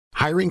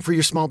Hiring for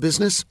your small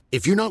business?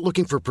 If you're not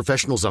looking for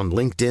professionals on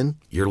LinkedIn,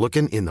 you're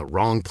looking in the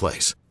wrong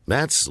place.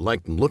 That's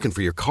like looking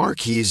for your car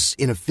keys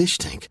in a fish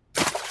tank.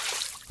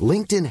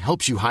 LinkedIn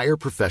helps you hire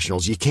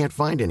professionals you can't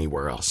find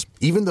anywhere else,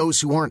 even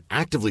those who aren't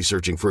actively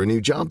searching for a new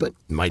job but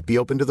might be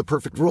open to the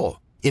perfect role.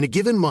 In a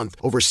given month,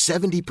 over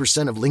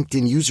 70% of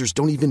LinkedIn users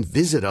don't even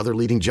visit other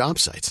leading job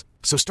sites.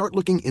 So start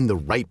looking in the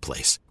right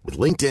place. With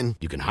LinkedIn,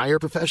 you can hire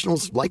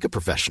professionals like a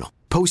professional.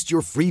 Post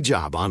your free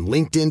job on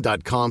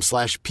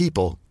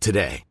linkedin.com/people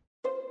today.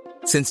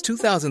 Since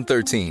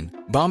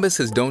 2013, Bombas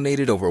has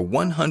donated over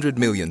 100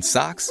 million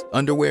socks,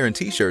 underwear, and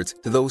T-shirts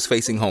to those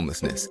facing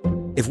homelessness.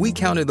 If we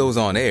counted those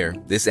on air,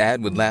 this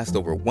ad would last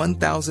over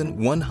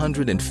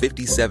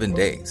 1,157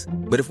 days.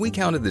 But if we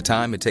counted the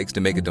time it takes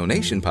to make a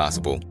donation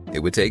possible, it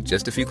would take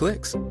just a few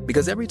clicks.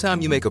 Because every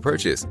time you make a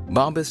purchase,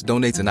 Bombas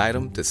donates an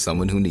item to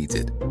someone who needs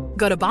it.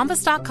 Go to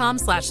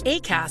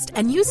bombas.com/ACAST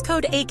and use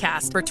code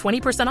ACAST for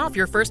 20% off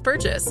your first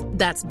purchase.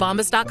 That's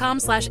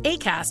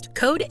bombas.com/ACAST,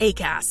 code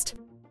ACAST.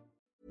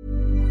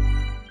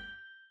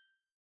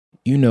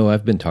 You know,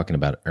 I've been talking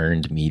about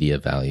earned media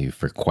value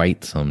for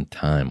quite some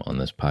time on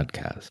this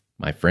podcast.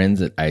 My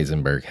friends at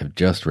Eisenberg have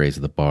just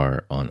raised the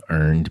bar on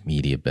earned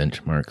media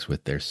benchmarks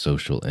with their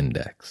Social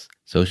Index.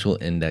 Social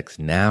Index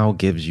now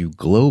gives you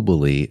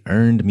globally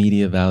earned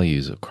media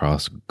values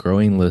across a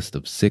growing list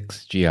of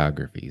 6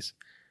 geographies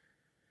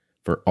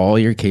for all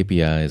your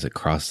KPIs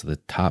across the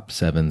top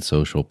 7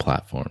 social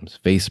platforms: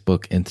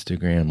 Facebook,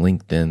 Instagram,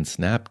 LinkedIn,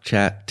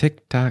 Snapchat,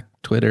 TikTok,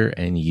 Twitter,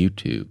 and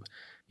YouTube.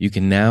 You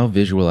can now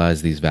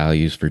visualize these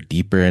values for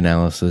deeper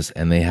analysis,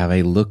 and they have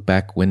a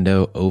look-back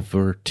window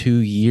over 2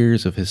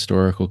 years of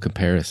historical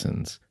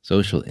comparisons.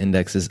 Social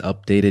Index is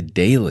updated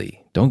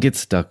daily. Don't get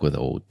stuck with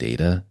old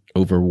data.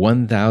 Over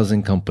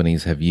 1,000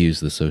 companies have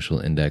used the Social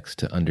Index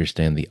to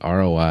understand the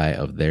ROI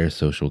of their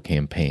social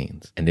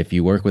campaigns. And if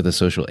you work with a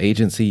social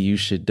agency, you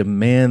should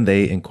demand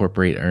they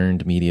incorporate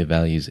earned media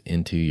values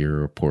into your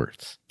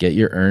reports. Get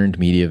your earned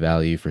media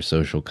value for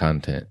social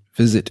content.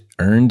 Visit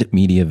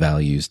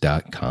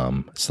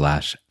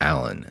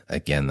earnedmediavalues.com/Alan.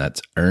 Again, that's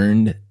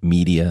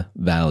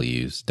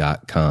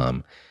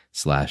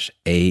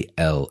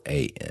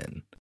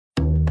earnedmediavalues.com/ALAN.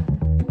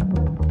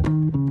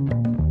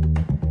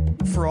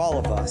 For all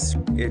of us,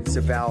 it's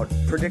about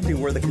predicting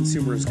where the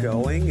consumer is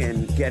going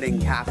and getting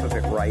half of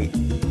it right.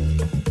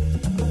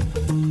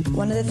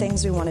 One of the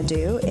things we want to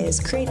do is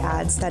create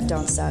ads that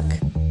don't suck.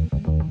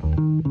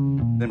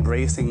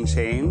 Embracing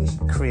change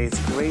creates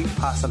great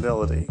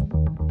possibility.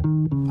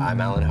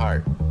 I'm Alan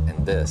Hart,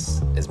 and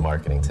this is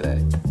Marketing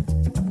Today.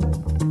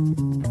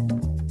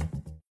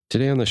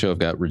 Today on the show, I've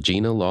got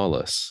Regina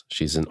Lawless.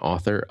 She's an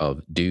author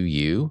of Do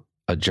You?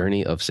 A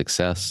Journey of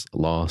Success,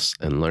 Loss,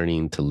 and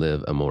Learning to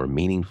Live a More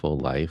Meaningful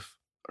Life,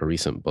 a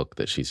recent book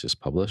that she's just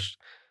published,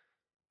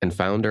 and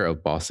founder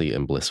of Bossy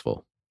and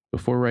Blissful.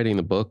 Before writing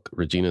the book,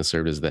 Regina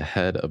served as the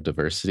head of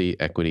diversity,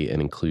 equity,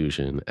 and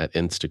inclusion at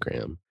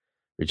Instagram.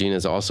 Regina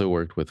has also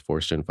worked with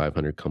Fortune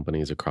 500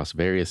 companies across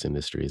various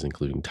industries,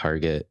 including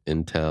Target,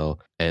 Intel,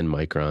 and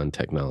Micron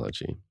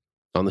Technology.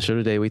 On the show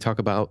today, we talk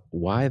about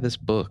why this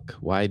book,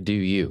 why Do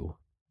You,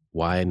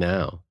 why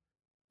now?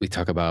 We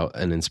talk about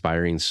an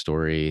inspiring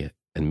story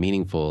and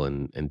meaningful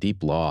and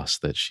deep loss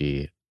that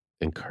she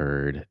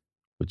incurred,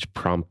 which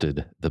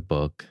prompted the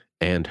book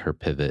and her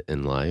pivot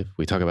in life.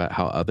 We talk about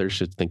how others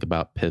should think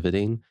about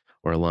pivoting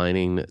or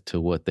aligning to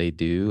what they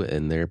do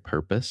and their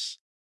purpose.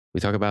 We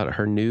talk about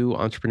her new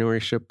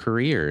entrepreneurship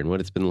career and what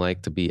it's been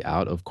like to be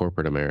out of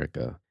corporate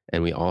America.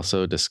 And we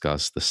also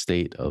discuss the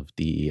state of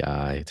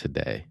DEI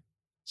today.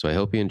 So I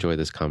hope you enjoy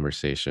this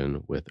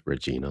conversation with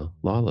Regina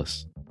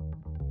Lawless.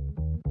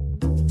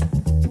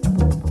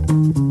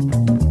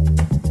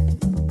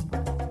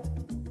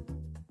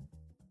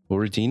 Well,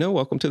 Regina,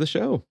 welcome to the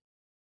show.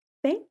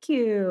 Thank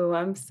you.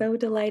 I'm so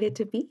delighted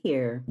to be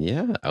here.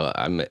 Yeah,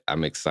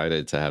 I'm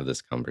excited to have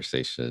this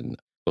conversation.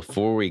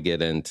 Before we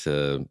get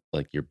into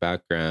like your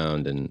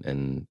background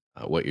and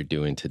what you're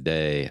doing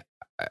today,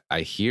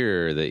 I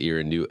hear that you're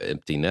a new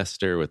empty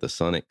nester with a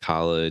son at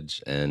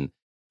college and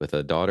with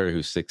a daughter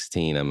who's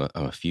 16. I'm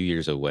a few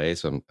years away,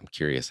 so I'm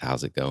curious,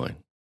 how's it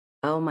going?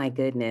 Oh my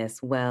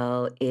goodness.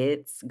 Well,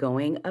 it's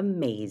going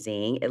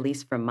amazing, at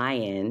least from my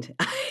end.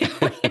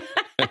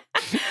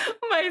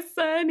 My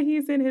son,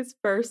 he's in his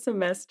first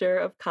semester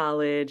of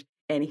college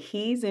and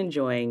he's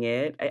enjoying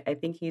it. I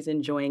think he's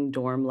enjoying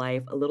dorm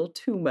life a little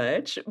too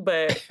much,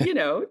 but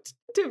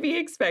to be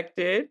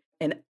expected.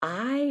 And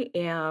I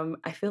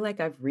feel like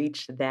I've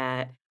reached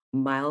that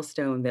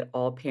milestone that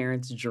all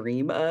parents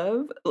dream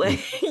of.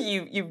 Like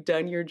you've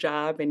done your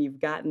job and you've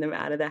gotten them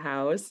out of the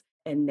house.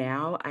 And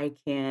now I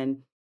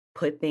can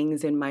put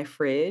things in my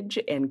fridge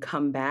and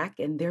come back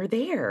and they're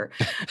there.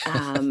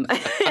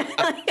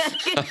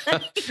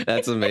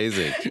 That's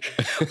amazing.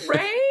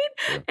 Right?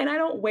 And I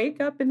don't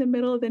wake up in the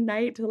middle of the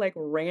night to like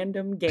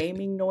random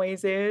gaming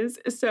noises.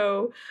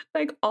 So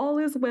like all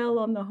is well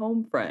on the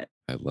home front.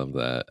 I love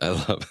that.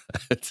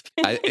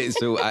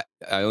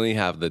 I only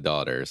have the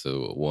daughter,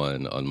 so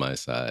one on my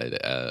side.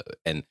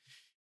 And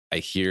I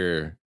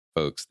hear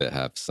folks that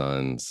have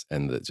sons,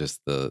 and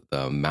just the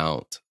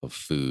amount of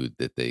food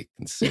that they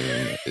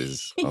consume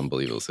is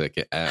unbelievable. So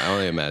I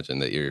only imagine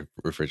that your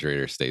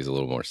refrigerator stays a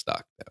little more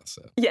stocked now.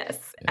 So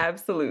Yes, yeah.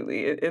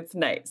 absolutely. It's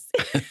nice.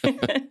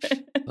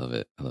 Love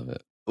it. I love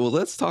it. Well,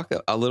 let's talk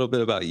a little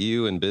bit about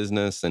you and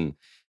business. And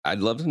I'd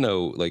love to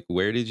know, like,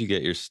 where did you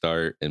get your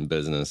start in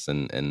business,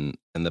 and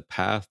the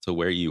path to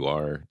where you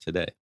are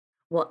today?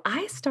 Well,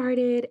 I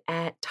started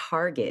at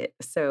Target.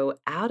 So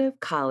out of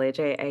college,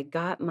 I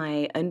got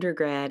my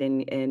undergrad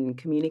in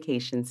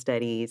communication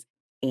studies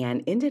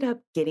and ended up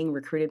getting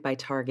recruited by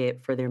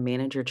Target for their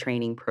manager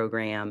training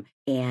program.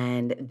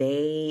 And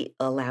they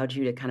allowed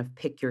you to kind of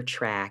pick your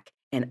track.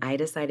 And I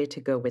decided to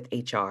go with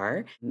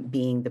HR,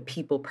 being the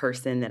people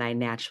person that I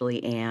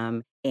naturally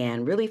am,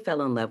 and really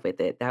fell in love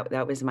with it.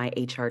 That was my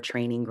HR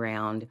training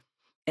ground.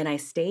 And I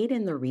stayed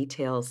in the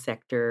retail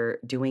sector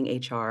doing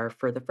HR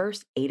for the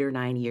first 8 or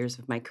 9 years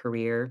of my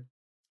career.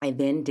 I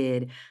then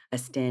did a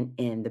stint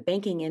in the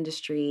banking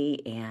industry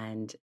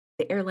and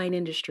the airline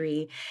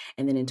industry.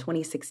 And then in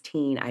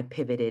 2016, I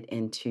pivoted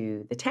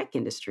into the tech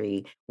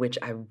industry, which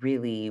I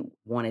really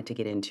wanted to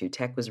get into.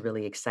 Tech was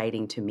really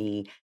exciting to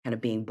me, kind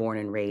of being born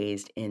and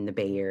raised in the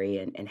Bay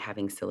Area and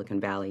having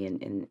Silicon Valley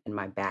in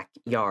my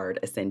backyard,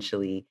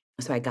 essentially.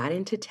 So I got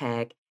into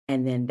tech,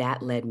 and then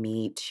that led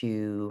me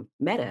to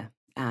Meta.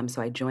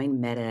 So I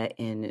joined Meta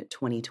in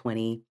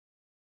 2020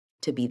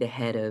 to be the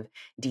head of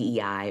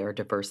DEI, or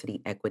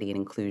diversity, equity, and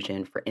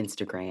inclusion, for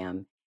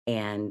Instagram.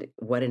 And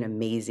what an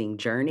amazing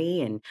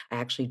journey. And I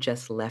actually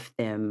just left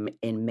them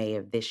in May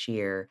of this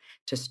year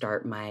to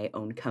start my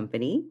own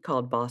company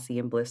called Bossy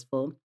and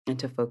Blissful, and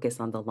to focus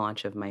on the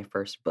launch of my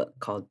first book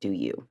called Do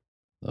You.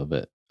 Love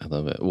it. I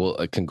love it. Well,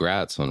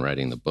 congrats on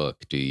writing the book.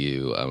 Do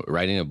you?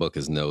 Writing a book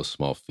is no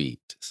small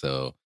feat.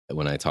 So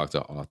when I talk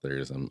to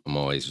authors, I'm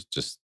always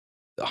just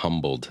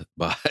humbled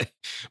by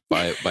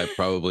by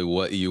probably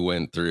what you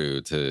went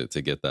through to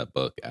get that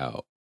book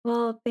out.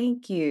 Well,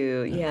 thank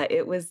you. Yeah. Yeah,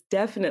 it was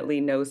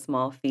definitely no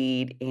small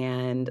feat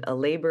and a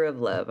labor of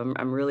love.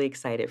 I'm really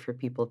excited for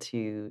people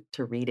to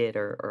read it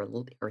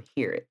or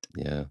hear it.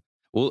 Yeah.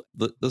 Well,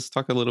 let's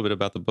talk a little bit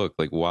about the book.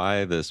 Like,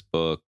 why this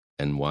book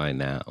and why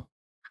now?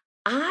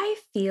 I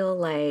feel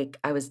like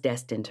I was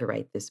destined to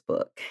write this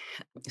book.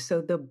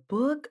 So the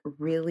book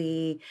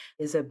really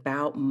is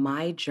about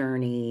my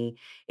journey.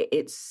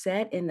 It's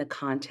set in the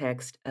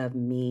context of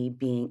me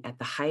being at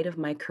the height of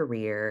my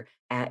career,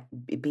 at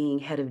being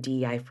head of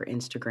DEI for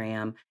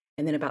Instagram.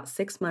 And then about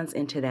 6 months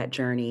into that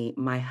journey,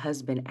 my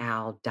husband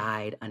Al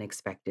died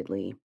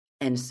unexpectedly.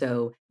 And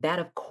so that,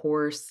 of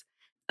course,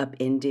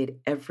 upended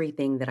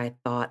everything that I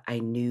thought I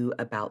knew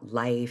about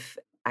life.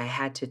 I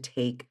had to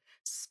take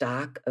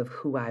stock of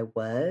who I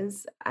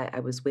was. I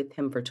was with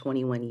him for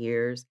 21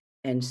 years.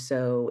 And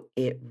so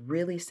it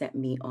really sent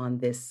me on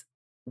this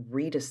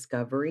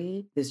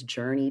rediscovery, this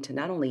journey to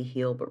not only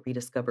heal, but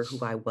rediscover who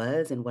I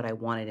was and what I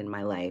wanted in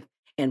my life.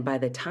 And by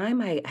the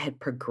time I had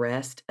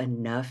progressed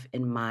enough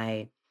in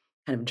my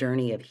kind of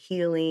journey of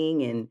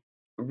healing and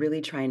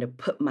really trying to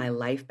put my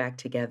life back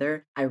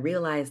together, I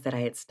realized that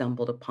I had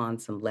stumbled upon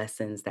some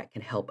lessons that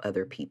can help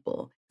other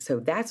people. So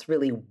that's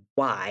really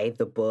why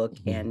the book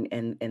and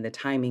the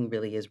timing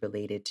really is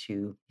related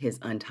to his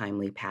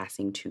untimely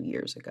passing 2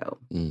 years ago.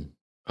 Mm.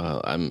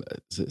 I'm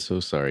so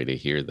sorry to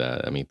hear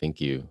that. I mean, thank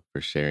you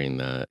for sharing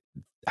that.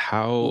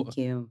 How, Thank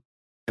you.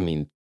 I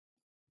mean,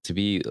 to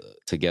be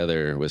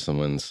together with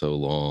someone so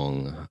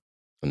long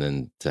and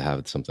then to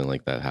have something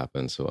like that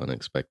happen so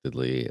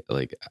unexpectedly,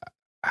 like,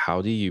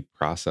 how do you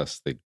process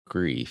the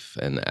grief,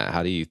 and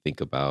how do you think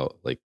about,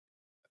 like,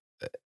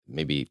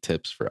 maybe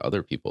tips for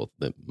other people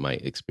that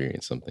might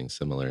experience something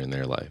similar in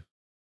their life?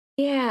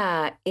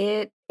 Yeah,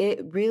 it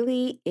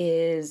really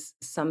is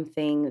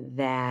something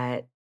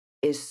that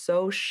is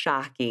so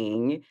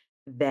shocking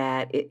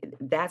that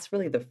that's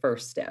really the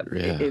first step,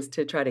 Yeah. is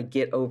to try to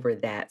get over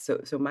that.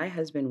 So my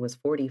husband was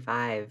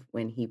 45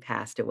 when he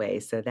passed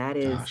away. So that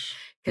is Gosh.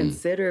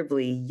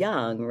 considerably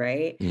young,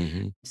 right?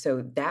 Mm-hmm.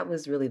 So that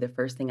was really the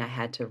first thing I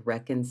had to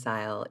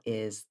reconcile,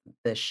 is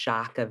the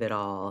shock of it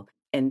all.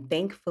 And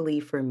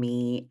thankfully for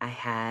me, I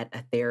had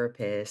a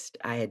therapist.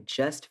 I had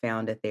just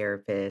found a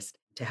therapist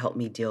to help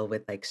me deal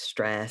with like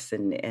stress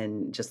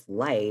and just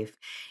life.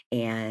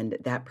 And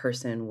that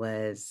person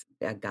was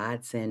a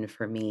godsend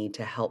for me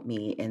to help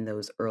me in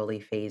those early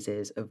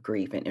phases of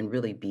grief and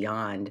really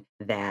beyond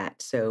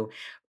that. So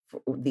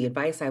the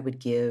advice I would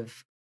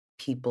give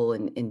people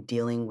in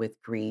dealing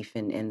with grief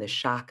and the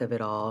shock of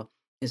it all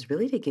is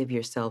really to give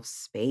yourself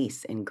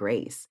space and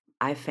grace.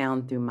 I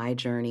found through my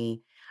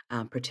journey,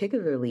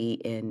 particularly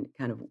in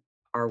kind of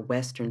our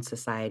Western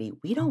society,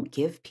 we don't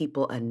give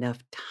people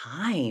enough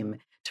time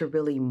to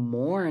really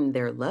mourn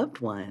their loved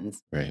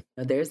ones. Right.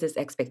 There's this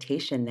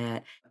expectation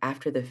that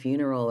after the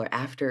funeral or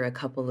after a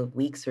couple of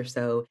weeks or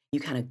so, you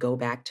kind of go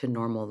back to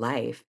normal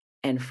life.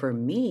 And for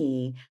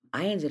me,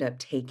 I ended up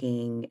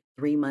taking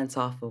 3 months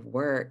off of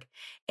work.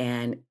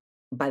 And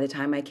by the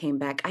time I came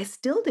back, I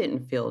still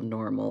didn't feel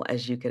normal,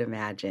 as you could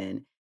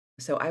imagine.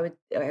 So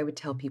I would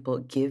tell people,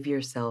 give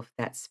yourself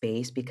that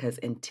space, because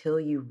until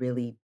you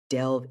really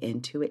delve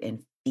into it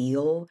and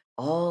feel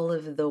all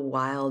of the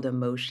wild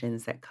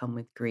emotions that come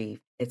with grief,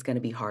 it's going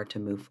to be hard to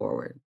move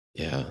forward.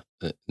 Yeah.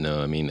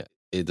 No, I mean,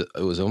 it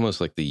was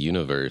almost like the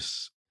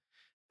universe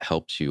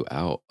helped you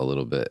out a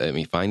little bit. I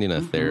mean, finding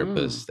a Hmm.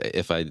 therapist,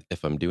 if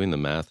I'm doing the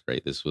math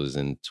right, this was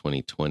in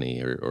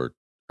 2020 or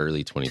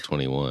early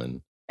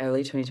 2021.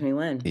 Early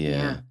 2021. Yeah.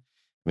 Yeah.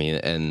 I mean,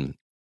 and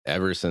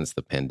ever since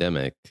the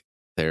pandemic,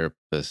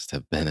 therapists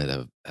have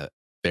been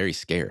very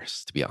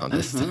scarce, to be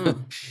honest. Hmm.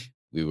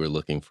 We were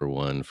looking for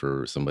one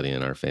for somebody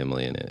in our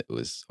family, and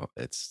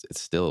it's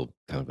still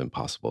kind of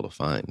impossible to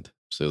find.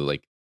 So,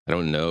 like, I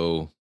don't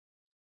know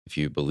if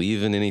you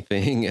believe in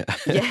anything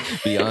Yeah.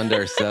 beyond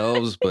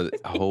ourselves, but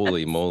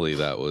holy Yes. moly,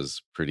 that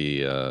was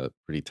pretty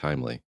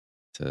timely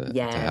to have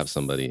Yes.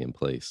 somebody in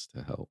place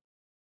to help.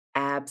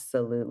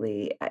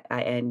 Absolutely.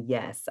 And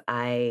yes,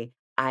 I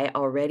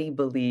already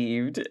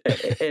believed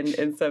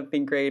in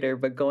something greater,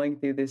 but going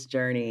through this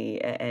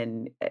journey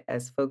and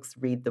as folks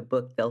read the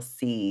book, they'll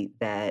see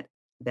that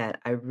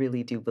I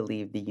really do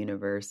believe the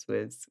universe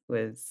was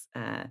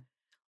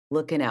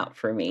looking out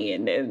for me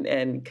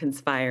and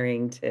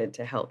conspiring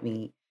to help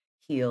me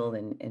heal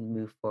and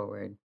move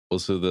forward. Well,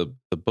 so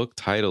the book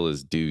title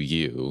is "Do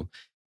You,"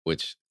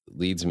 which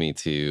leads me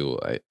to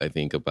I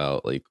think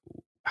about like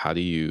how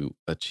do you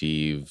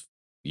achieve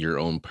your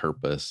own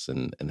purpose,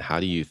 and how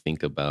do you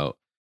think about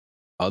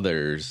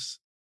others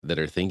that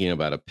are thinking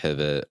about a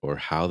pivot, or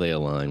how they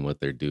align what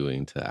they're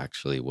doing to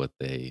actually what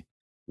they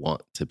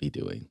want to be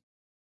doing.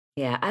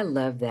 Yeah, I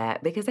love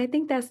that because I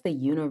think that's the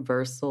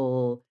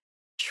universal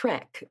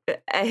trek.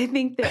 I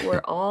think that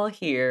we're all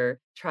here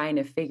trying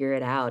to figure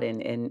it out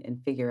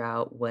and figure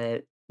out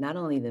what not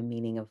only the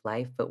meaning of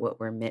life, but what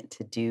we're meant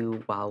to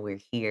do while we're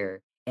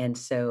here. And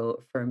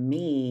so for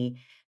me,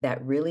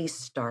 that really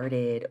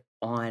started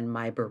on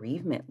my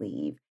bereavement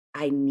leave.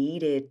 I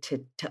needed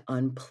to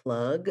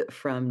unplug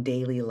from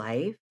daily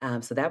life.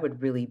 So that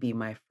would really be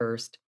my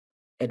first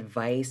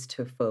advice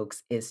to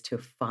folks is to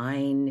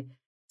find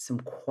some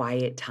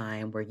quiet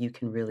time where you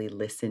can really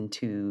listen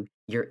to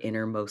your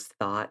innermost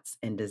thoughts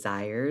and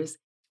desires.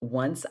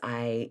 Once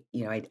I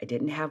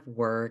didn't have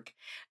work,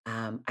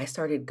 I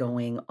started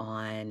going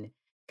on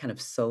kind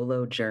of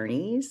solo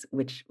journeys,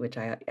 which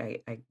I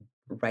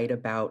write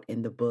about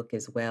in the book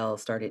as well.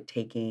 Started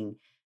taking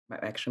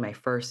actually my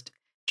first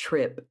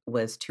trip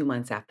was 2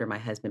 months after my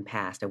husband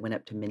passed. I went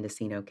up to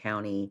Mendocino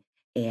County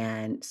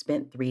and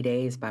spent 3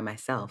 days by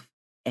myself,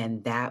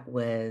 and that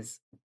was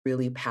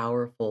really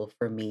powerful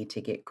for me to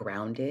get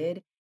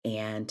grounded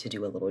and to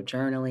do a little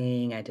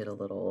journaling. I did a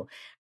little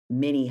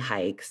mini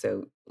hike.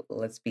 So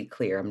let's be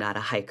clear, I'm not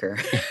a hiker.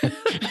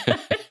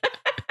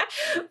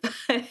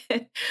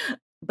 but,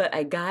 but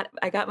I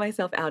got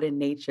myself out in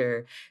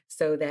nature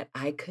so that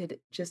I could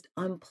just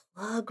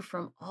unplug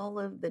from all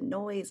of the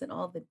noise and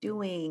all the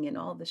doing and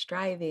all the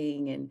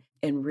striving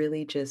and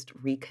really just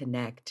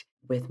reconnect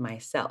with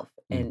myself.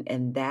 Mm.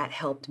 And that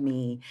helped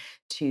me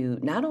to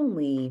not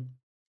only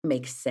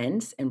make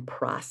sense and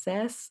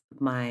process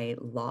my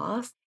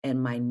loss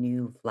and my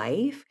new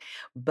life,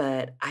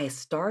 but I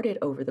started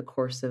over the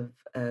course of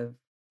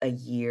a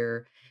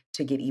year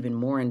to get even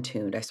more in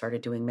tuned. I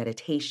started doing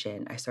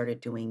meditation. I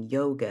started doing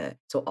yoga.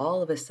 So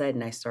all of a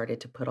sudden, I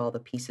started to put all the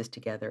pieces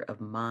together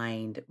of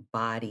mind,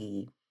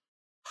 body,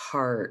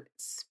 heart,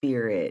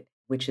 spirit,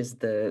 which is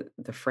the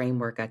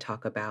framework I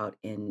talk about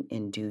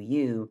in Do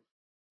You.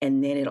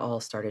 And then it all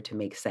started to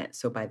make sense.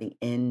 So by the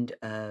end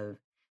of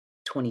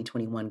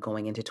 2021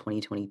 going into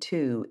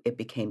 2022, it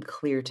became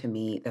clear to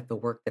me that the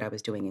work that I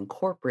was doing in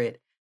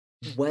corporate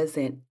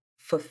wasn't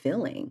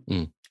fulfilling.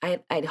 Mm.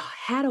 I'd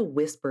had a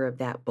whisper of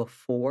that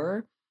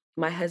before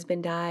my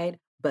husband died,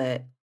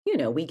 but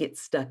we get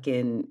stuck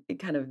in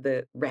kind of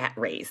the rat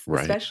race,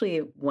 Right.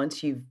 especially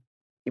once you've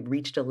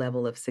reached a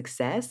level of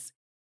success.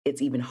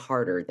 It's even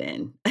harder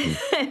then Mm.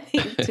 I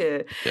think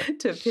to Yeah.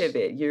 to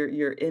pivot.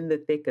 You're in the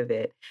thick of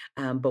it.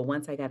 But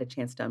once I got a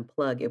chance to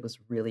unplug, it was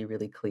really,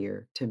 really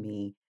clear to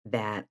me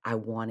that I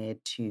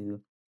wanted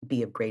to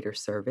be of greater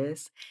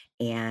service.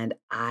 And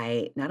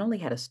I not only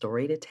had a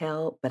story to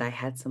tell, but I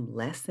had some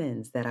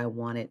lessons that I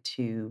wanted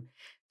to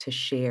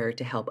share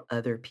to help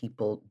other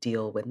people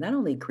deal with not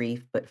only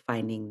grief, but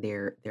finding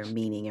their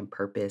meaning and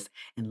purpose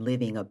and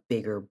living a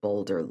bigger,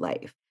 bolder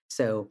life.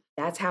 So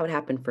that's how it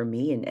happened for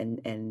me.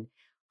 And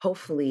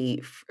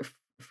hopefully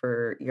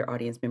for your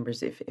audience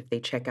members, if they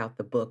check out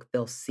the book,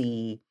 they'll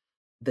see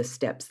the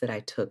steps that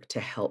I took to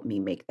help me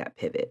make that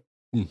pivot.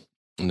 Mm.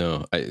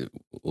 No, I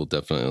will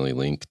definitely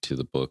link to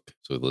the book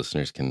so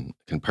listeners can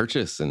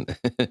purchase and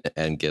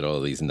and get all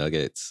these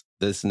nuggets.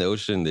 This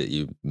notion that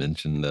you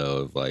mentioned though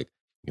of like,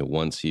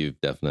 once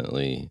you've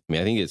definitely, I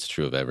mean, I think it's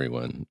true of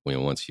everyone,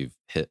 once you've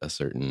hit a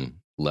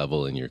certain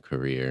level in your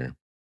career,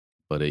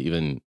 but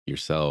even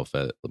yourself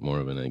at more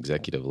of an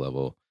executive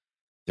level,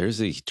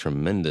 there's a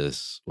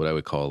tremendous, what I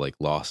would call like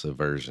loss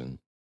aversion,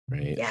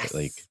 right?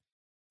 Like Yes.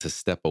 to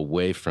step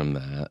away from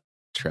that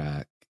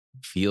track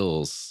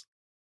feels,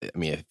 I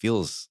mean, it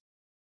feels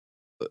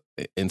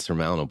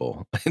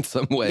insurmountable in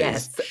some ways.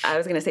 Yes, I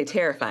was going to say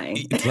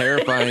terrifying.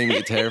 Terrifying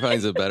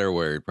is a better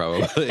word,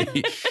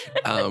 probably,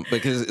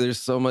 because there's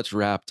so much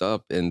wrapped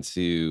up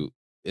into,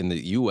 in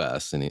the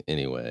U.S.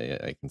 Anyway,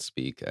 I can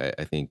speak.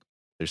 I think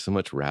there's so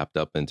much wrapped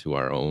up into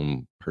our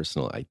own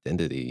personal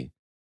identity,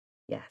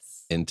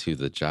 Yes, into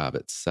the job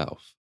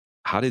itself.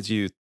 How did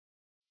you?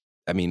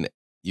 I mean,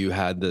 you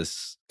had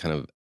this kind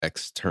of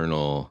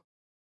external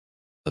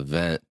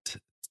event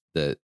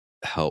that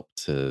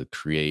helped to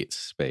create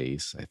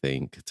space, I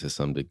think, to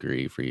some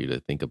degree for you to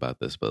think about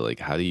this. But like,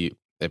 how do you,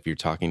 if you're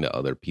talking to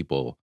other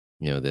people,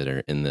 that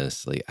are in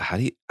this, like,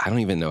 I don't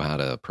even know how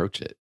to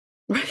approach it.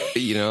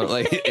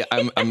 Like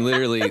I'm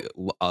literally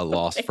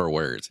lost for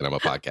words, and I'm a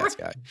podcast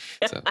guy.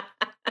 So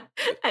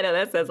I know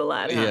that says a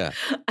lot. Huh? Yeah.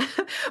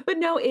 But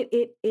no,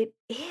 it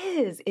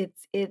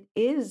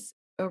is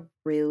a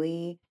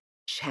really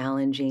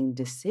challenging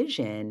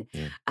decision.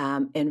 Yeah.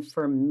 And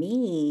for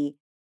me,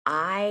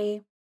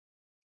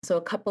 so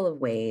a couple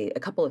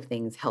of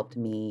things helped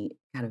me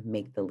kind of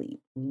make the leap.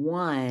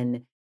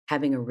 One,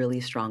 having a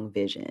really strong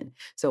vision.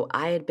 So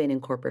I had been in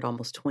corporate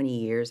almost 20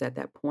 years at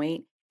that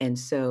point. And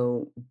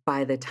so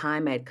by the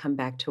time I'd come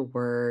back to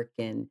work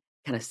and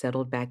kind of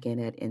settled back in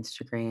at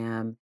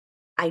Instagram,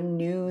 I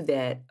knew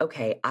that,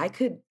 okay, I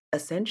could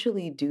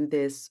essentially do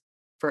this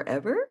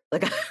forever.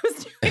 Like I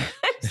was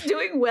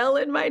doing well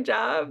in my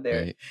job.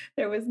 There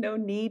was no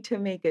need to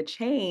make a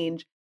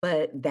change,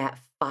 but that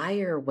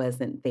fire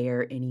wasn't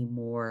there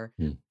anymore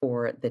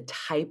for the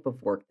type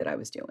of work that I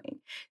was doing.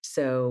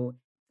 So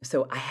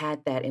I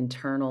had that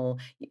internal,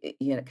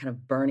 kind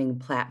of burning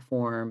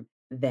platform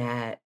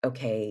that,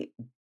 okay,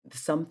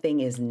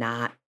 something is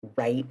not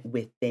right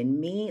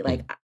within me.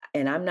 Like,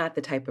 and I'm not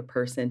the type of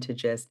person to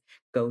just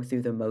go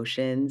through the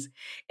motions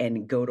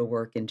and go to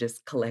work and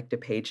just collect a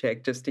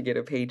paycheck just to get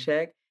a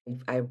paycheck.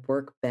 I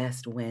work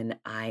best when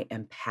I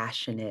am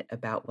passionate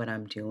about what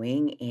I'm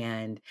doing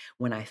and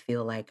when I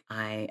feel like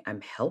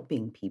I'm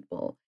helping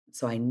people.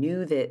 So I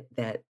knew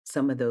that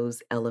some of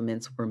those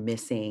elements were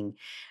missing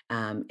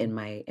in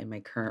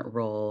my current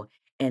role.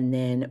 And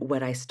then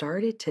what I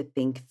started to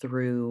think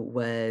through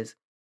was,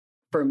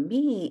 for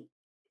me,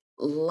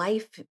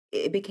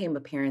 it became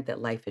apparent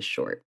that life is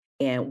short.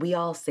 And we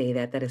all say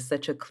that is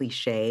such a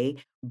cliche,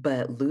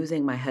 but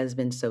losing my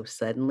husband so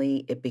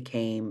suddenly, it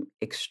became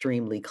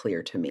extremely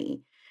clear to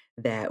me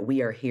that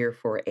we are here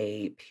for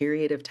a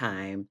period of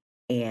time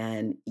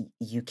and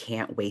you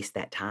can't waste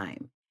that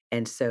time.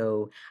 And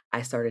so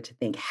I started to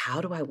think,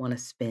 how do I want to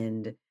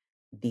spend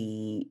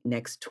the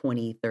next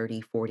 20,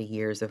 30, 40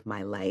 years of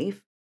my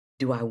life?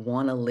 Do I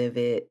want to live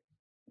it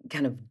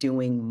kind of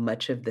doing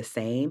much of the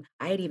same?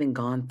 I had even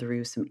gone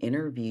through some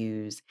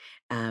interviews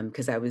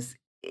because I was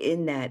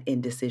in that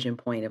indecision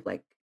point of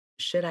like,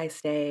 should I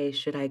stay?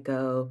 Should I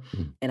go?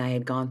 And I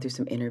had gone through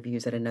some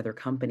interviews at another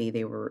company.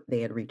 They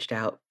had reached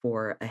out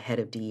for a head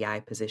of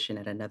DEI position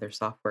at another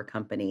software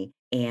company.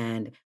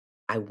 And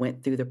I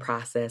went through the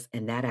process,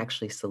 and that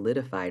actually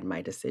solidified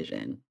my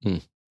decision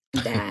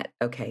that,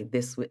 okay,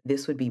 this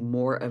would be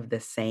more of the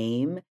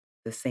same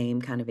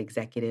kind of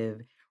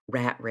executive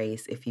rat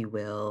race, if you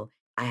will.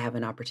 I have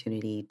an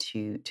opportunity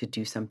to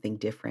do something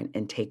different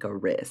and take a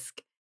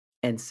risk.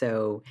 And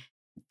so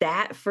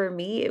that, for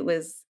me, it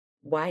was,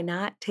 why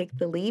not take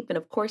the leap? And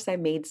of course, I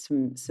made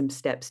some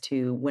steps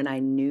too. When I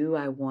knew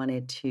I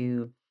wanted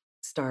to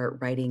start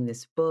writing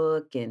this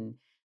book and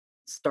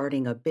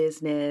starting a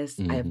business,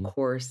 I, of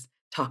course,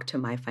 talked to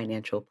my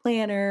financial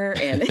planner.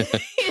 And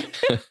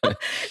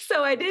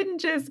so I didn't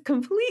just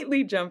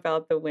completely jump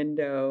out the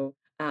window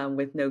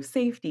with no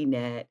safety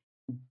net,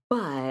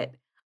 but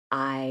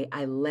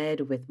I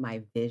led with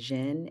my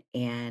vision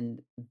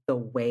and the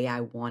way I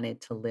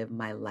wanted to live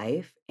my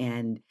life.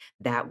 And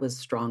that was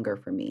stronger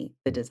for me.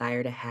 The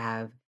desire to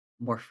have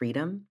more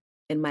freedom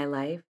in my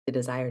life, the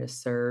desire to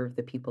serve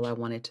the people I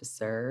wanted to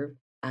serve,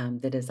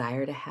 the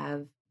desire to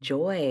have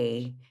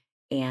joy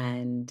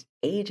and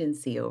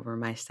agency over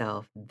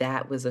myself.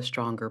 That was a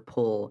stronger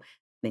pull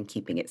than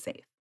keeping it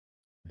safe.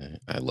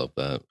 I love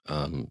that.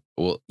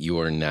 Well, you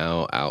are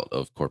now out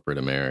of corporate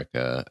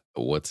America.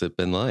 What's it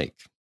been like?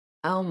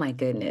 Oh my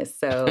goodness.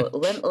 So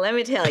let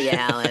me tell you,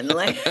 Alan.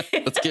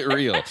 Let's get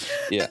real.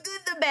 Yeah. The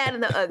good, the bad,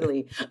 and the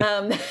ugly.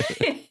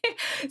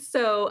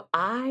 So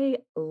I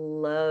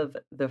love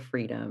the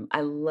freedom.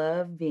 I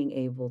love being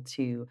able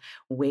to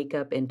wake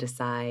up and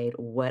decide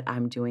what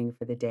I'm doing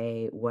for the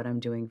day, what I'm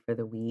doing for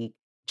the week,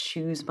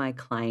 choose my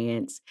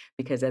clients,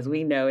 because as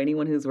we know,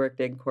 anyone who's worked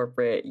in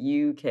corporate,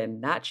 you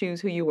cannot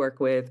choose who you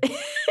work with.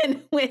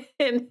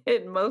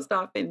 and most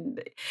often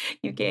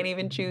you can't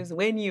even choose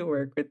when you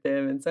work with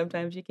them. And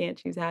sometimes you can't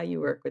choose how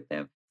you work with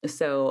them.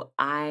 So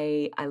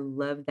I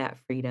love that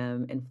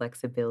freedom and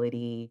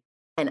flexibility.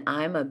 And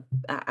I'm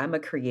a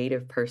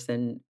creative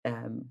person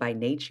by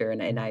nature.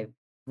 And I've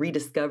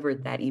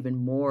rediscovered that even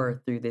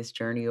more through this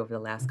journey over the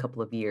last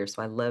couple of years.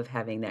 So I love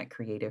having that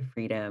creative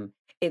freedom.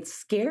 It's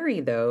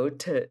scary, though,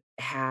 to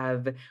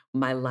have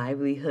my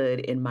livelihood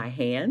in my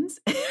hands.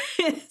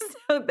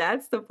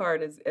 that's the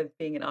part of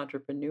being an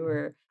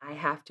entrepreneur. I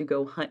have to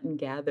go hunt and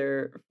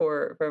gather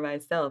for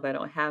myself. I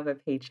don't have a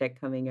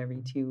paycheck coming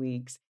every 2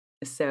 weeks.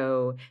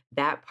 So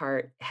that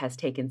part has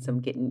taken some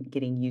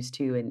getting used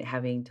to, and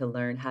having to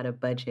learn how to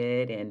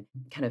budget and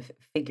kind of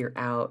figure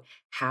out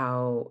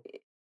how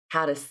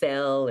to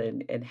sell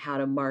and how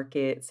to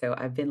market. So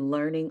I've been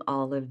learning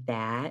all of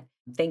that.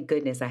 Thank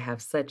goodness I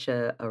have such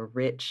a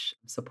rich,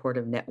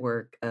 supportive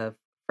network of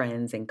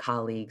friends and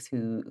colleagues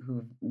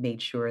who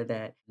made sure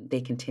that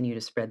they continue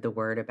to spread the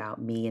word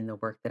about me and the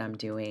work that I'm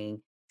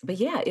doing. But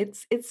yeah,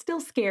 it's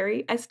still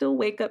scary. I still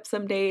wake up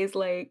some days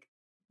like,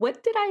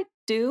 what did I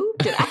do?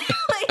 Did I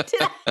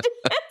did I do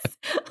this?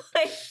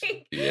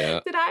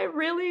 Yeah. Did I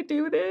really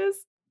do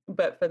this?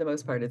 But for the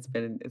most part, it's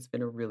been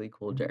a really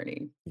cool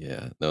journey.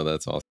 Yeah. No,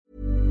 that's awesome.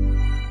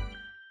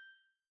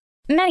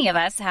 Many of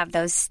us have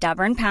those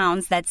stubborn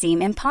pounds that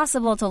seem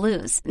impossible to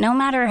lose, no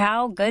matter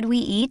how good we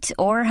eat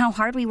or how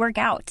hard we work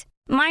out.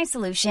 My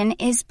solution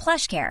is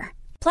PlushCare.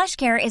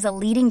 PlushCare is a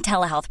leading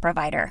telehealth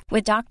provider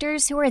with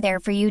doctors who are there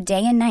for you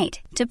day and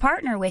night to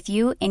partner with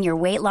you in your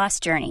weight loss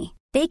journey.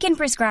 They can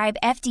prescribe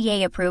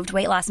FDA-approved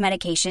weight loss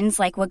medications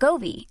like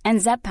Wegovy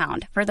and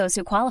Zepbound for those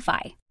who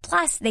qualify.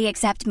 Plus, they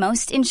accept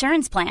most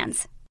insurance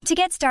plans. To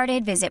get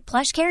started, visit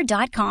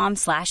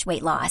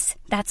plushcare.com/weightloss.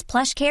 That's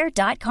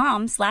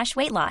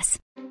plushcare.com/weightloss.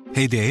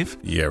 Hey, Dave.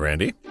 Yeah,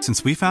 Randy.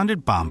 Since we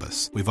founded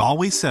Bombas, we've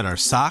always said our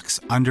socks,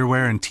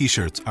 underwear, and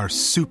T-shirts are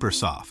super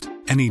soft.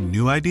 Any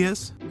new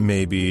ideas?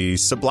 Maybe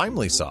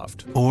sublimely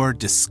soft. Or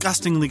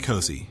disgustingly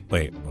cozy.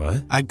 Wait,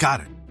 what? I got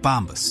it.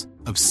 Bombas.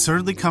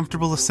 Absurdly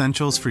comfortable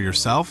essentials for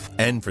yourself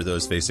and for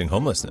those facing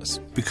homelessness.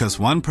 Because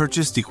one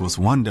purchased equals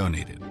one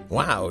donated.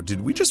 Wow,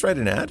 did we just write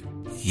an ad?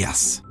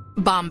 Yes.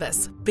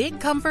 Bombas.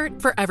 Big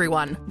comfort for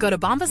everyone. Go to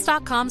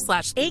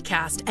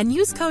bombas.com/ACAST and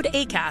use code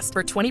ACAST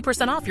for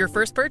 20% off your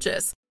first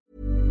purchase.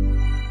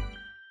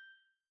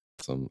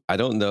 I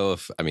don't know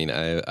if,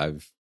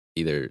 I've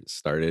either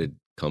started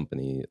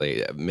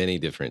many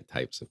different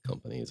types of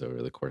companies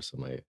over the course of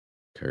my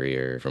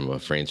career, from a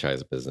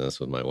franchise business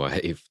with my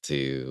wife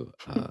to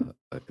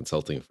a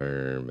consulting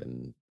firm,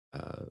 and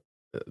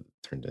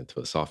turned into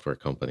a software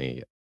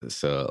company.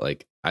 So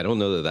I don't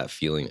know that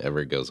feeling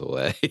ever goes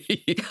away,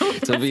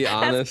 to be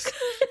honest.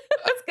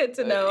 That's good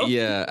to know.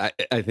 Yeah,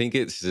 I think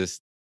it's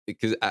just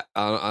because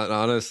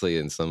honestly,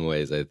 in some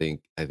ways, I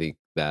think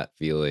that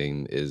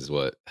feeling is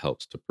what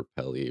helps to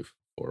propel you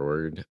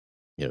forward,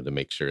 to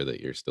make sure that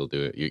you still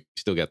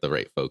got the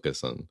right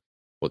focus on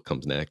what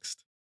comes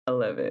next. I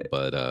love it.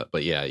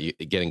 But yeah,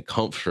 getting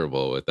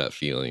comfortable with that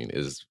feeling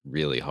is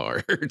really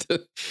hard.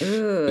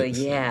 Ooh,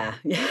 yeah.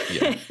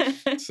 Yeah.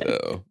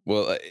 So,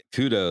 well,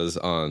 kudos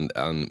on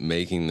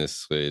making this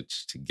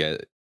switch to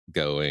get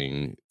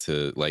going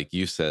to, like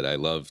you said. I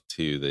love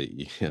too that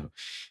you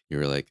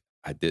were like,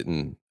 I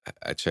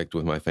checked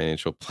with my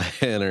financial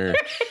planner.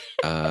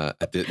 I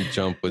didn't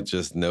jump with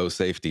just no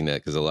safety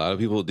net, because a lot of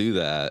people do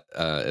that,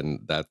 and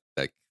that's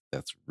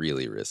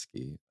really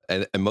risky.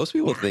 And most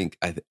people think,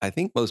 I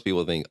think most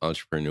people think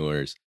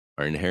entrepreneurs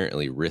are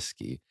inherently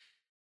risky.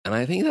 And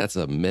I think that's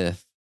a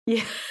myth.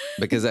 Yeah.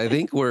 Because I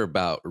think we're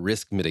about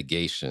risk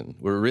mitigation.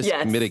 We're risk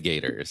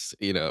mitigators.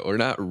 We're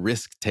not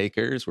risk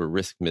takers, we're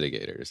risk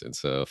mitigators. And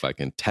so if I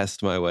can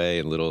test my way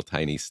in little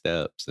tiny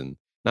steps and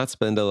not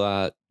spend a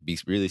lot, be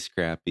really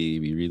scrappy,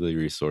 be really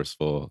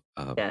resourceful,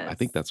 I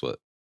think that's what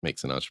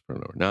makes an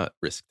entrepreneur, not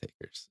risk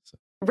takers. So.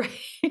 Right.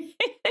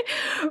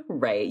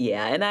 Right.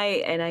 Yeah. And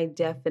I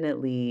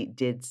definitely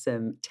did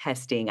some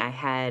testing. I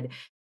had,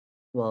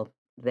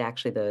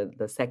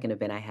 the second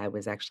event I had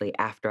was actually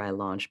after I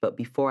launched. But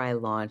before I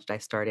launched, I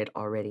started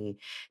already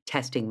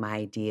testing my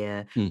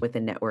idea with a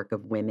network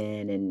of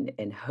women,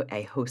 and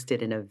I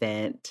hosted an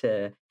event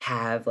to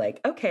have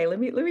okay, let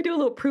me do a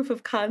little proof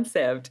of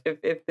concept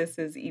if this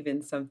is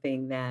even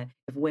something that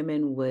if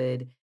women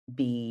would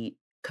be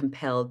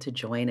compelled to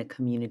join a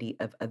community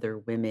of other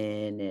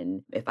women,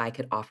 and if I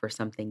could offer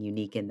something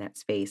unique in that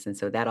space. And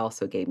so that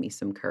also gave me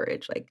some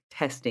courage,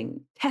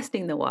 testing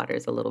the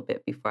waters a little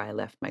bit before I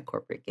left my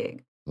corporate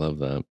gig. Love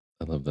that.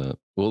 I love that.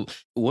 Well,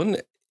 one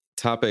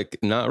topic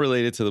not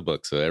related to the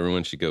book, so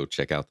everyone should go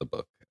check out the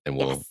book, and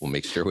we'll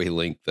make sure we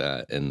link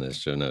that in the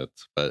show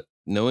notes. But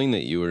knowing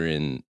that you were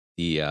in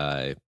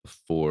DEI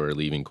before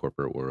leaving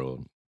corporate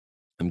world,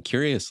 I'm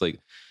curious,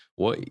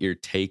 what your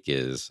take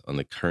is on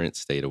the current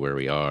state of where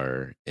we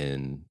are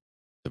in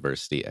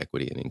diversity,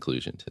 equity, and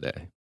inclusion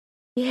today.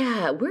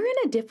 Yeah, we're in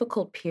a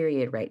difficult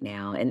period right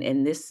now.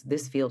 And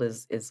this field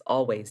is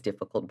always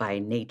difficult by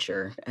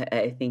nature.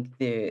 I think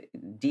the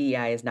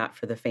DEI is not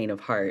for the faint of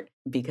heart,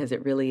 because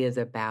it really is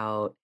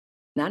about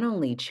not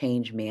only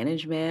change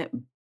management,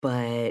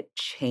 but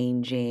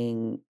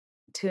changing,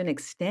 to an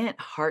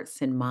extent,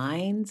 hearts and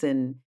minds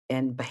and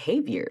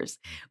behaviors,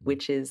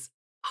 which is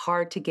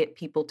hard to get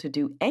people to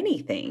do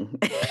anything.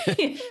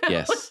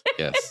 Yes.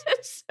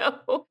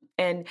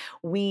 And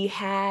we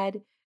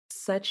had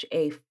such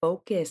a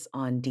focus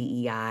on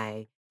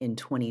DEI in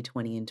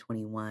 2020 and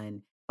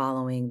 21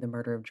 following the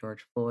murder of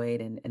George Floyd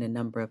and a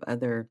number of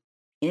other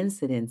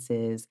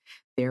incidences,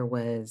 there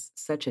was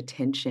such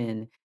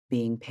attention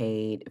being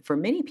paid for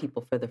many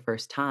people for the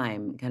first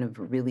time. Kind of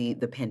really,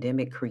 the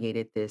pandemic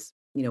created this,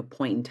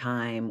 point in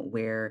time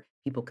where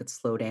people could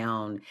slow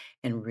down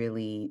and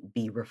really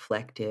be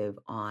reflective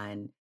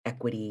on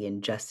equity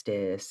and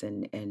justice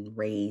and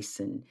race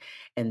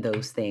and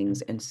those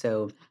things. And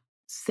so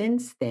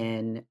since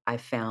then, I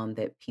found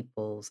that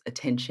people's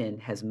attention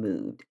has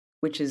moved,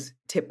 which is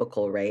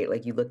typical, right?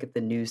 Like you look at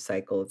the news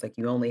cycle, it's like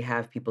you only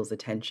have people's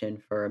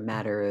attention for a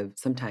matter of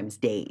sometimes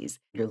days.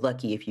 You're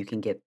lucky if you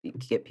can get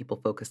people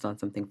focused on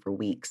something for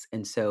weeks.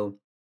 And so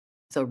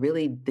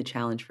really the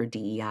challenge for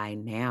DEI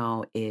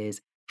now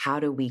is how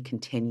do we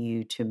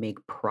continue to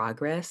make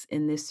progress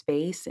in this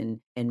space and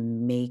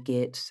make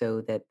it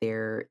so that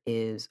there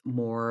is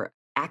more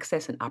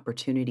access and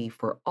opportunity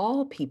for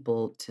all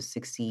people to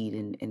succeed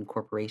in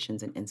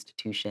corporations and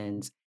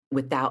institutions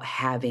without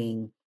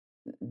having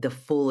the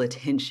full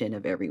attention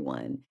of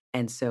everyone.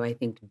 And so I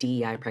think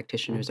DEI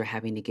practitioners are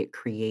having to get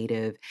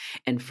creative.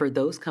 And for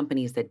those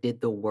companies that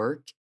did the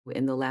work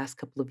in the last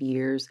couple of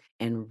years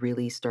and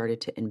really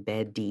started to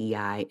embed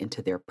DEI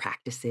into their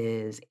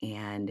practices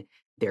and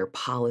their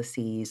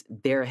policies,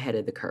 they're ahead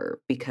of the curve,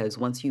 because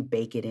once you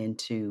bake it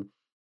into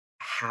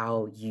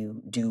how you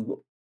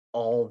do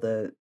all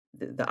the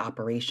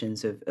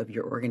operations of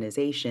your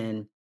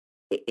organization,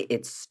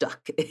 it's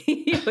stuck.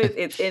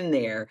 It's in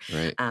there.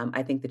 Right.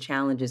 I think the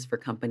challenge is for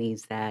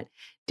companies that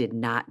did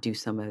not do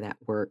some of that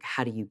work.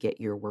 How do you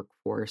get your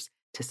workforce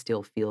to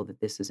still feel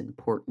that this is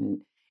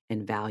important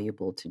and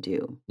valuable to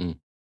do? Mm.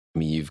 I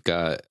mean, you've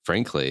got,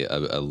 frankly,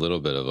 a little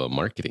bit of a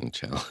marketing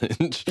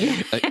challenge.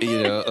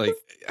 Like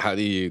how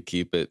do you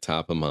keep it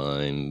top of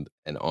mind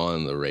and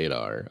on the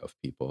radar of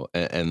people?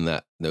 And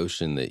that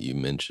notion that you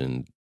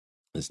mentioned,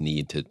 this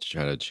need to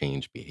try to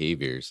change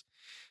behaviors.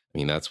 I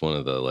mean, that's one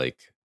of the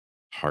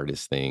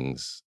hardest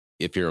things.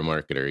 If you're a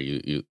marketer,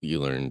 you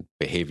learn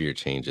behavior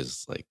change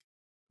is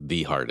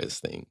the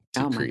hardest thing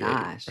to create,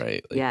 gosh.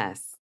 right?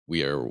 Yes.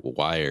 We are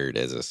wired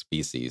as a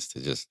species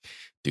to just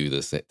do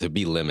this, to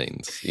be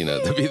lemmings,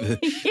 to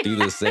do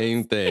the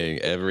same thing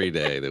every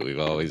day that we've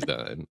always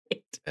done.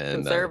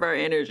 And conserve our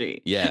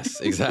energy. Yes,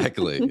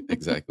 exactly.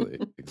 Exactly.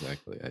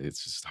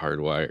 It's just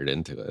hardwired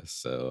into us.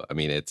 So, I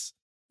mean,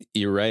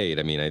 you're right.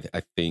 I mean,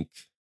 I think,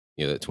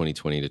 that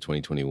 2020 to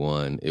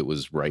 2021, it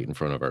was right in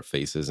front of our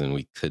faces and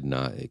we could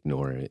not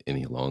ignore it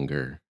any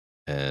longer.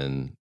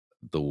 And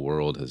the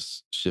world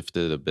has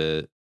shifted a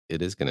bit.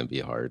 It is going to be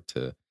hard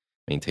to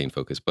maintain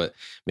focus, but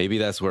maybe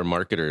that's where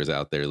marketers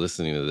out there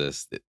listening to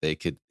this, that they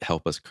could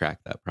help us crack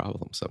that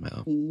problem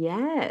somehow.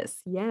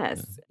 Yes.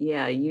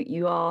 Yeah.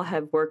 You all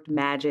have worked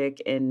magic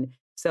in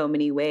so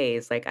many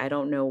ways. Like, I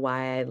don't know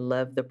why I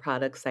love the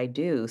products I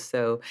do.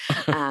 So,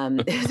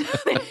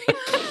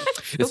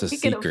 it's a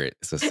secret.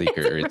 It's a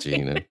secret,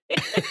 Regina.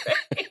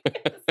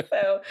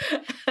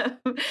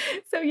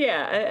 So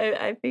yeah,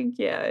 I think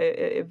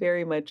it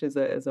very much is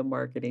a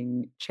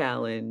marketing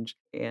challenge,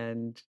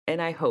 and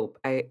I hope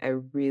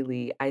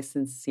I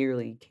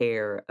sincerely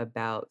care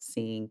about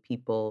seeing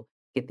people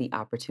get the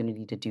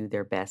opportunity to do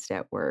their best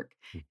at work,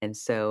 and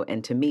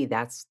to me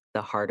that's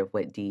the heart of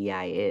what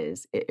DEI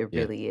is. It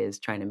really is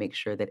trying to make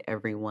sure that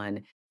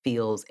everyone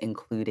feels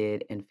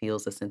included and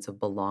feels a sense of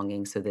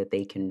belonging, so that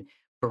they can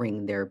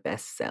bring their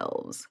best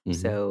selves. Mm-hmm.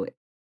 So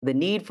the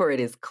need for it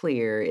is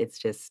clear. It's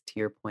just, to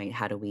your point,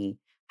 how do we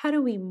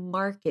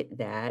market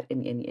that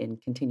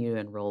and continue to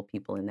enroll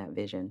people in that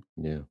vision?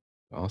 Yeah.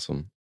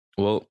 Awesome.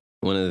 Well,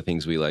 one of the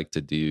things we like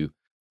to do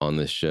on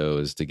this show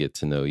is to get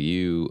to know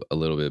you a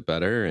little bit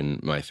better.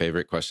 And my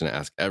favorite question to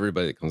ask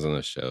everybody that comes on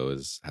the show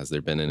is, has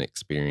there been an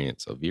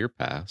experience of your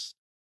past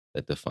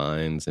that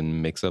defines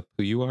and makes up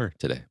who you are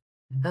today?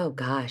 Oh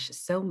gosh,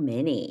 so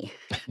many.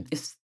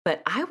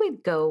 But I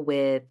would go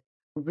with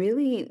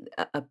really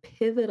a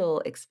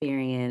pivotal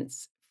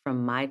experience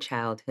from my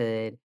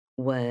childhood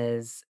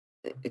was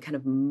kind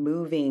of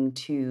moving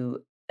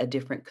to a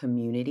different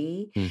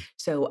community.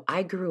 So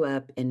I grew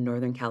up in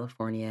Northern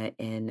California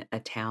in a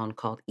town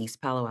called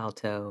East Palo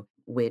Alto,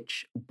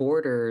 which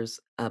borders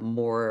a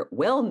more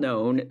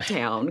well-known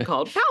town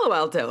called Palo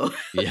Alto.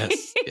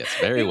 Yes,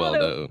 very well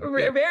known.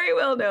 Very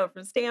well known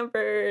from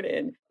Stanford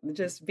and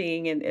just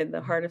being in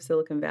the heart of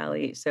Silicon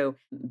Valley. So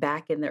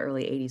back in the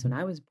early 80s when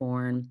I was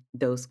born,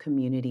 those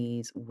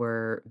communities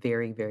were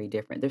very, very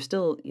different. They're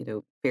still,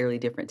 fairly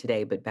different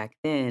today, but back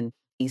then,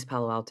 East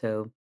Palo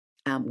Alto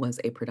was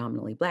a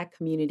predominantly Black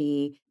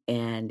community,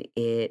 and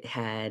it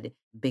had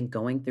been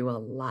going through a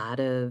lot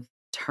of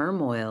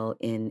turmoil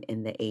in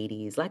the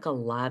 80s. Like a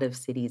lot of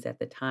cities at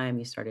the time,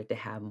 you started to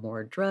have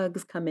more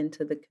drugs come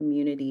into the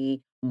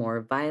community,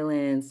 more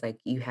violence. Like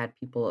you had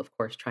people, of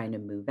course, trying to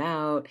move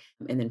out.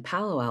 And then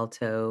Palo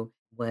Alto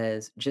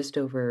was just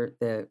over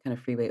the kind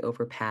of freeway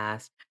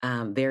overpass,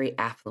 very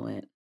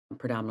affluent,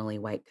 predominantly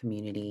white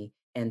community.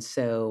 And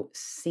so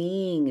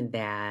seeing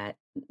that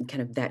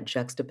kind of that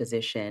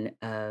juxtaposition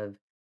of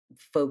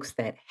folks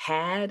that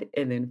had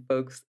and then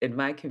folks in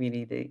my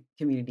community, the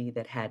community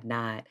that had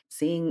not,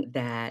 seeing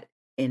that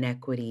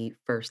inequity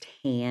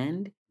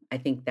firsthand, I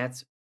think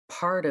that's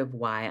part of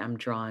why I'm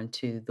drawn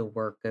to the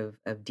work of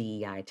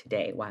DEI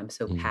today, why I'm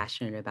so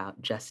passionate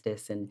about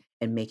justice and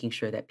making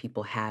sure that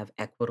people have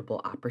equitable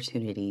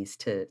opportunities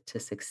to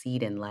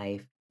succeed in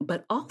life.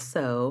 But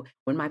also,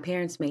 when my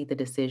parents made the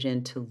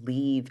decision to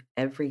leave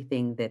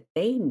everything that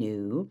they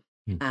knew,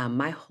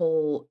 my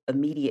whole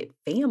immediate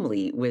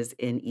family was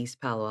in East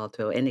Palo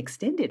Alto, an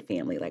extended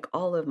family, like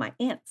all of my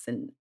aunts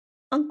and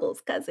uncles,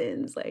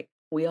 cousins, like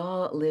we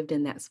all lived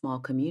in that small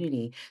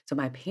community. So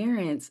my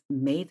parents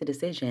made the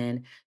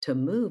decision to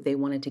move. They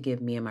wanted to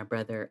give me and my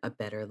brother a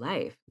better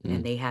life.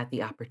 And they had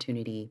the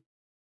opportunity.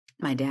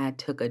 My dad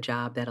took a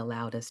job that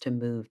allowed us to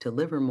move to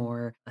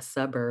Livermore, a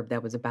suburb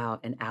that was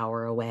about an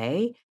hour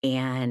away.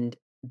 And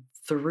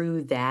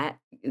through that,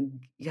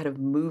 kind of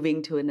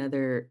moving to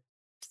another,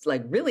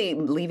 like really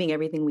leaving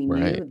everything we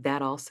knew,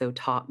 that also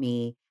taught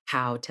me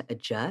how to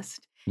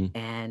adjust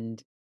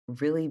and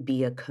really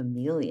be a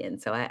chameleon.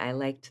 So I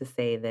like to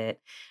say that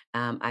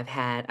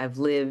I've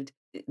lived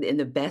in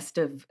the best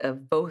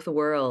of both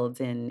worlds,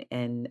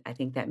 and I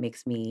think that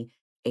makes me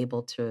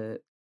able to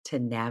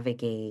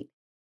navigate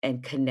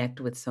and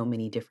connect with so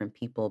many different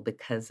people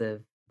because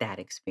of that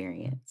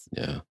experience.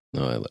 Yeah,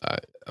 no,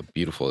 a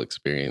beautiful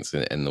experience,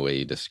 and the way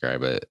you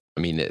describe it.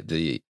 I mean,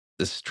 the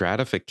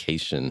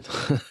stratification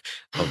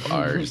of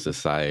our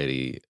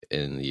society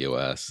in the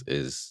U.S.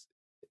 is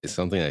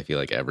something I feel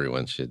like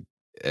everyone should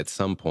at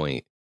some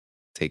point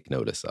take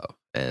notice of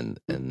and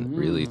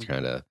really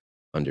try to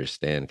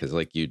understand, because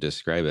like you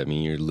describe it, I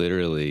mean, you're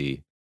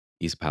literally,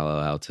 East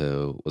Palo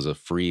Alto was a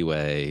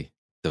freeway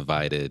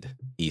divided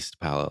East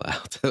Palo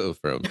Alto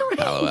from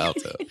Palo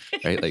Alto,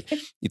 right? Like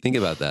you think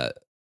about that,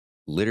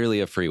 literally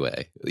a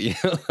freeway, you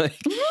know,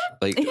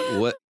 like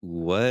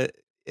what,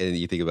 and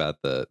you think about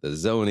the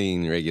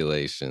zoning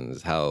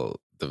regulations, how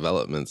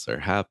developments are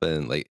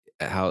happening, like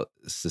how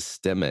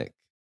systemic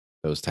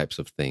those types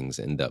of things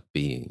end up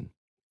being.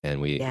 And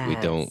we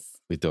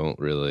don't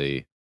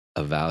really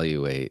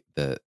evaluate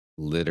that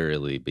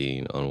literally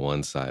being on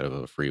one side of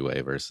a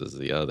freeway versus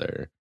the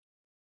other,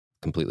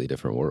 completely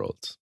different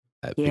worlds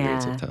at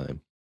periods of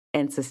time.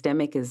 And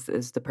systemic is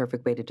the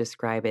perfect way to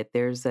describe it.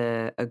 There's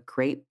a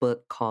great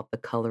book called The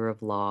Color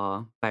of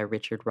Law by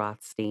Richard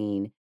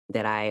Rothstein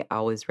that I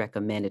always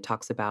recommend. It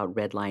talks about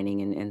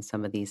redlining and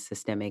some of these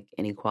systemic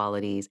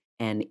inequalities.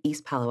 And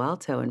East Palo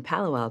Alto and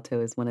Palo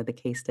Alto is one of the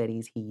case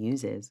studies he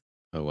uses.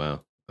 Oh,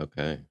 wow.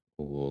 Okay.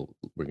 Well,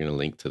 we're going to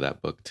link to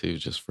that book too,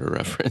 just for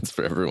reference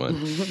for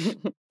everyone.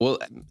 Well,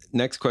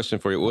 next question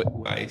for you. What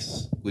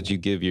advice would you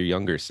give your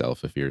younger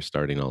self if you're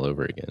starting all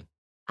over again?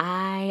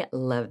 I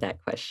love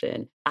that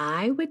question.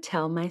 I would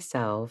tell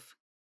myself,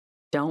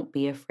 don't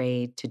be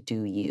afraid to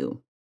do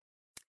you.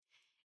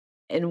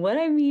 And what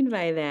I mean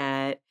by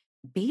that,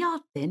 be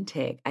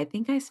authentic. I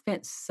think I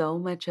spent so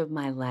much of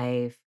my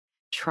life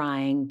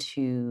trying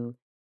to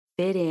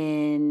fit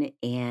in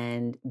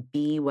and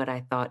be what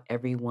I thought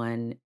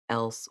everyone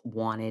else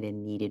wanted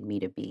and needed me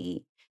to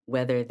be,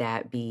 whether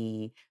that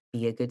be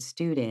a good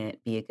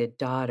student, be a good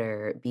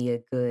daughter, be a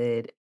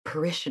good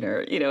parishioner,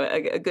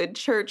 a good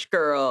church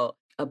girl,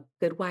 a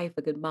good wife,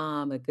 a good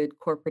mom, a good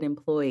corporate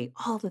employee,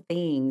 all the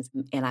things.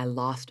 And I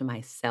lost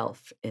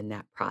myself in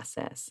that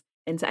process.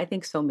 And so I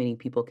think so many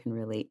people can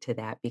relate to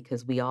that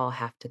because we all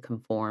have to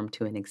conform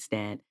to an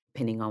extent,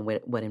 depending on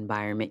what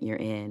environment you're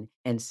in.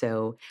 And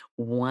so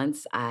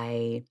once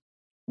I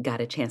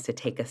got a chance to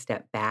take a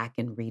step back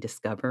and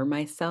rediscover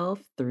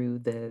myself through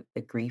the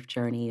grief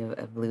journey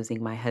of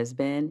losing my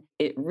husband,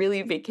 it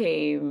really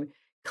became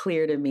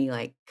clear to me,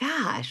 like,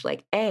 gosh,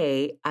 like,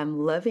 I'm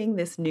loving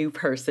this new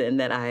person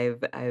that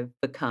I've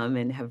become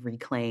and have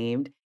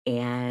reclaimed.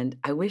 And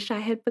I wish I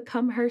had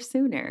become her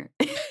sooner.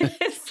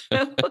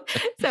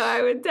 So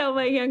I would tell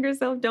my younger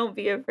self, don't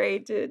be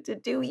afraid to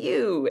do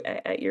you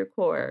at your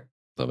core.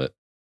 Love it.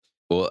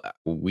 Well,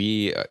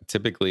 we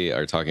typically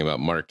are talking about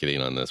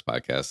marketing on this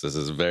podcast. This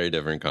is a very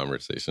different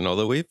conversation,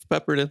 although we've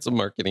peppered in some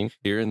marketing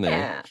here and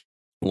there.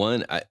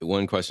 Yeah.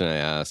 One question I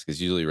ask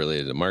is usually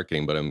related to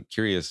marketing, but I'm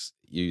curious,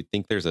 you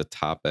think there's a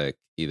topic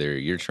either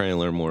you're trying to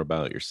learn more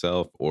about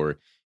yourself or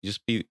you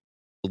just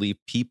believe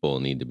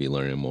people need to be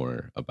learning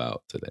more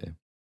about today?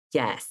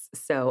 Yes.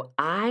 So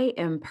I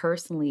am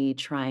personally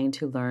trying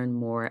to learn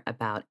more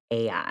about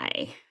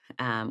AI,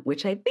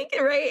 which I think,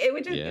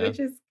 which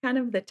is kind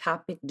of the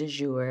topic du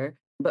jour.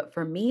 But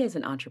for me as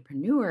an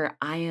entrepreneur,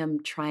 I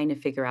am trying to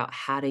figure out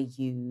how to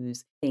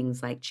use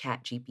things like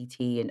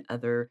ChatGPT and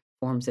other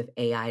forms of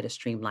AI to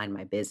streamline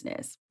my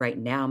business. Right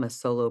now, I'm a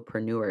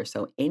solopreneur,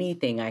 so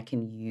anything I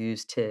can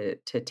use to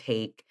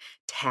take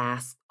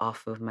tasks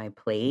off of my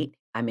plate,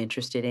 I'm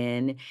interested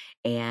in.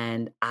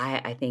 And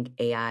I think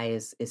AI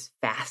is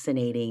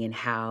fascinating in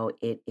how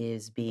it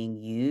is being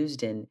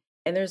used. And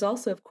there's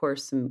also, of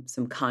course,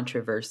 some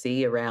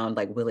controversy around,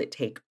 like, will it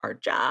take our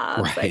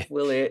jobs? Right. Like,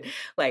 will it,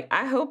 like,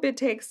 I hope it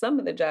takes some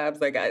of the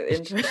jobs. Like,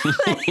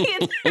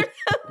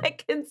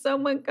 like, can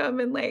someone come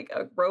and, like,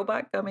 a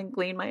robot come and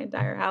clean my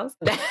entire house?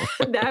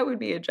 That would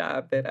be a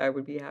job that I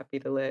would be happy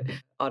to let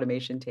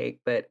automation take.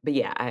 But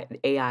yeah,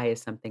 AI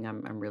is something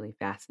I'm really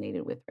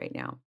fascinated with right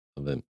now.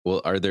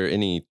 Well, are there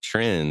any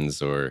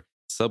trends or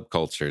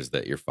subcultures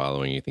that you're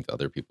following you think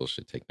other people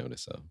should take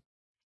notice of?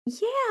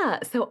 Yeah.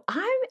 So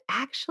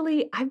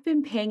I've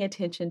been paying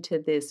attention to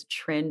this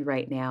trend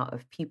right now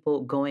of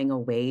people going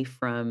away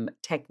from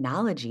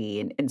technology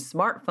and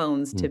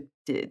smartphones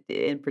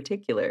in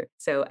particular.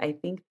 So I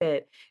think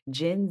that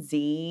Gen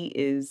Z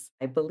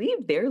I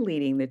believe they're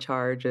leading the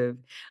charge of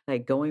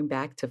like going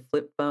back to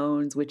flip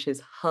phones, which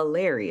is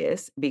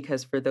hilarious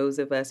because for those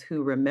of us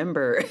who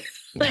remember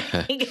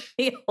like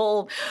the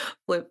old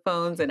flip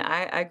phones, and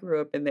I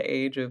grew up in the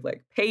age of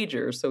like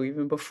pagers. So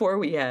even before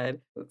we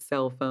had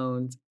cell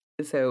phones.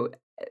 So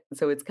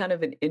so it's kind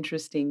of an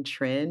interesting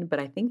trend, but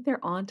I think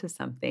they're onto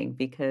something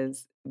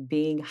because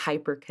being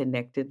hyper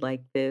connected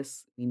like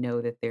this, we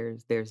know that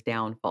there's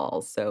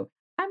downfalls. So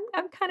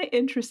I'm kind of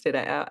interested.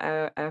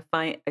 I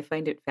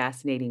find it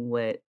fascinating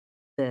what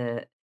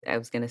the I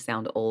was going to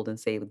sound old and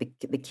say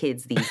the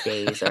kids these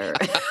days are,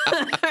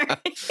 are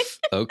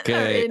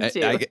Okay.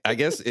 into. I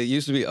guess it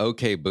used to be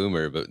okay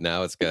boomer, but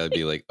now it's got to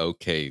be like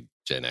okay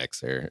Gen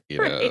Xer,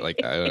 like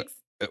Right.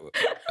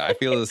 I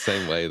feel the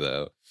same way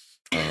though.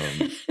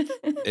 Um,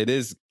 it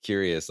is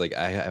curious. Like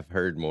I have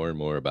heard more and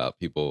more about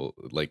people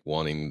like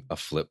wanting a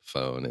flip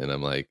phone, and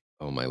I'm like,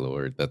 oh my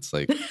Lord, it's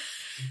like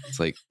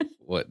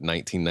what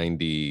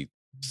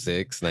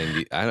 1996,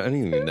 90. I don't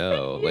even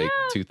know, like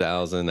Yeah.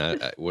 2000.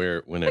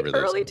 Whenever Like those.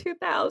 early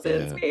 2000s,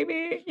 Yeah.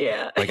 maybe.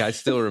 Yeah. Like I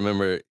still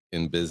remember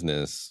in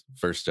business,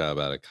 first job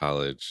out of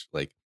college,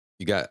 like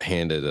you got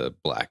handed a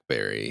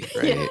BlackBerry,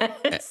 right?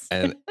 Yes.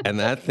 And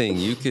that thing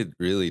you could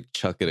really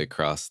chuck it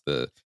across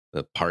the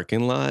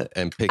parking lot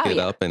and pick Oh, it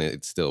yeah. up and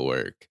it'd still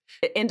work.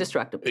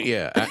 Indestructible.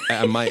 Yeah,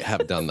 I might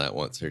have done that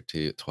once or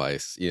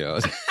twice,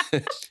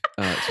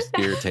 just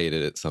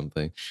irritated at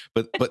something.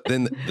 But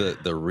then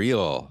the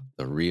real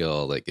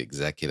like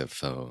executive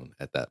phone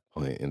at that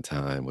point in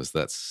time was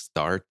that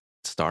StarTech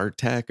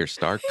or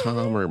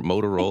Starcom or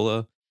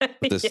Motorola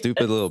with the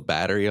stupid little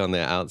battery on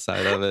the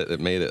outside of it that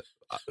made it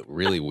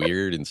really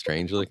weird and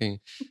strange looking.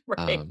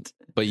 Right.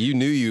 But you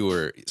knew you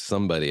were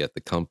somebody at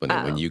the company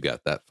when Oh. you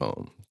got that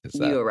phone.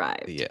 You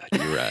arrived. Yeah,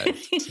 you arrived.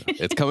 So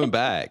it's coming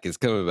back. It's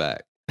coming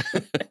back.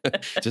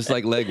 Just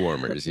like leg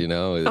warmers,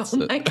 It's, Oh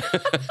my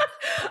God.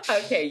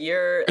 Okay,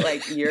 you're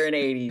an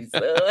 80s.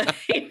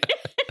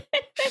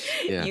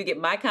 Yeah. You get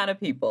my kind of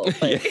people.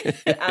 Like,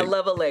 I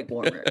love a leg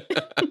warmer.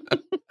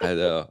 I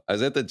know. I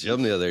was at the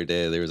gym the other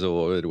day. There was a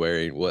woman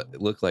wearing what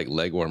looked like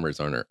leg warmers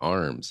on her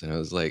arms. And I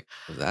was like,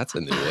 well, that's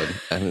a new one.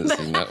 I haven't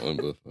seen that one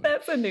before.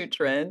 That's a new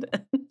trend.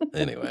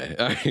 Anyway,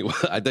 all right. Well,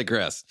 I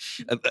digress.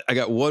 I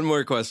got one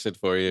more question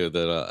for you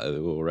that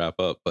we'll wrap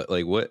up. But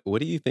like, what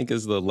do you think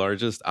is the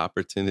largest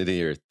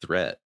opportunity or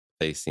threat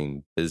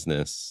facing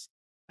business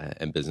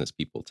and business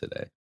people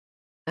today?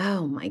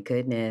 Oh my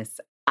goodness.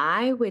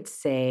 I would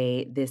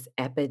say this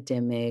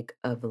epidemic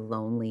of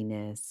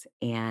loneliness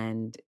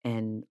and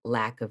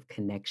lack of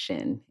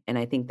connection. And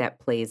I think that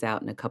plays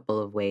out in a couple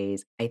of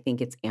ways. I think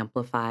it's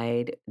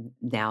amplified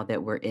now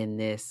that we're in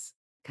this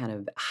kind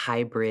of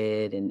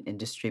hybrid and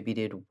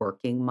distributed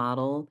working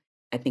model.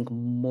 I think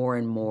more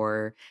and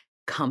more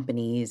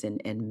companies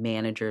and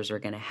managers are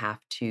going to have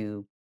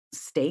to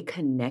stay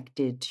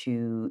connected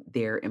to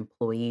their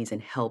employees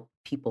and help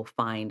people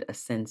find a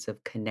sense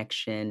of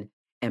connection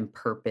and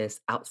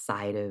purpose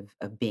outside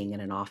of being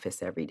in an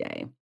office every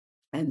day.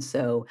 And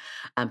so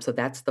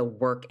that's the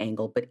work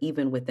angle. But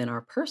even within our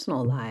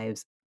personal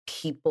lives,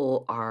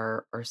 people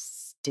are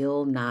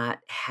still not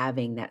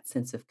having that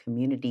sense of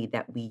community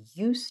that we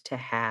used to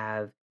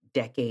have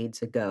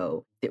decades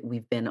ago. That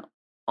we've been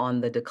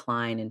on the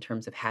decline in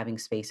terms of having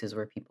spaces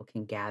where people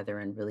can gather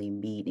and really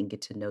meet and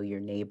get to know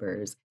your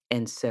neighbors.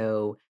 And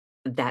so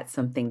that's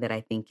something that I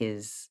think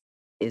is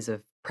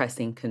of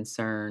pressing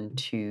concern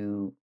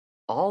to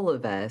all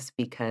of us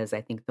because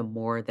I think the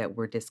more that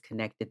we're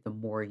disconnected, the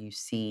more you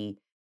see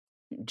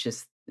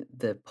just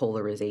the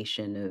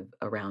polarization of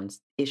around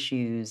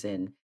issues,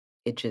 and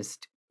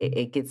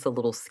it gets a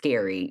little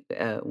scary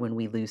when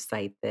we lose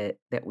sight that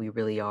we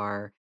really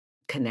are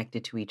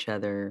connected to each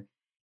other,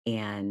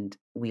 and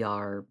we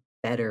are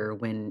better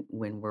when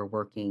we're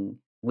working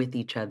with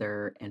each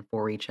other and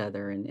for each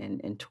other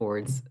and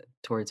towards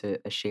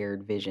a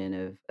shared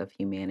vision of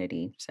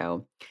humanity.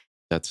 So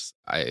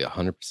I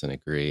 100%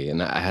 agree.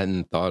 And I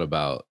hadn't thought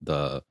about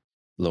the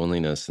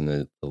loneliness and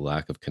the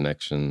lack of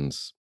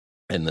connections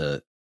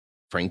and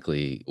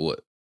frankly,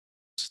 what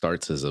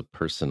starts as a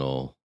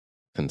personal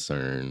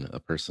concern, a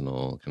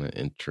personal kind of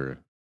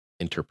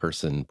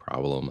interperson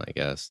problem, I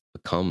guess,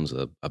 becomes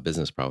a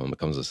business problem,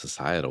 becomes a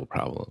societal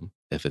problem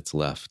if it's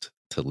left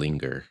to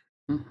linger.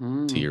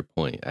 To your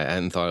point, I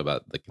hadn't thought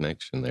about the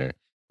connection there,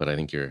 but I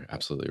think you're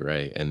absolutely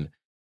right. And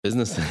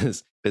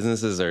businesses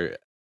are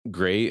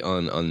great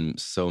on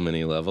so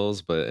many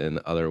levels, but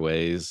in other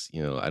ways,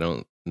 I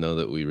don't know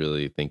that we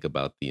really think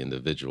about the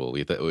individual.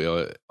 We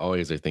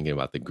always are thinking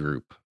about the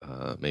group,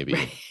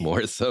 maybe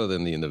more so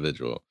than the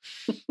individual.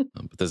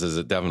 But this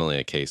is definitely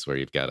a case where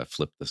you've got to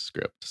flip the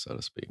script, so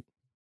to speak.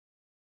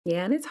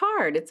 Yeah, and it's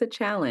hard. It's a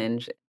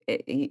challenge.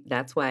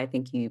 That's why I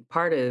think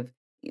part of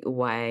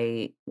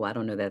why, well, I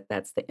don't know that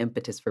that's the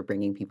impetus for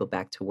bringing people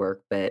back to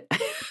work, but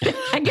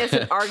I guess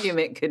an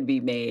argument could be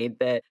made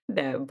that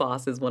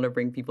bosses want to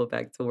bring people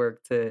back to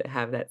work to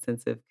have that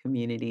sense of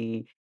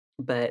community.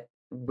 But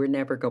we're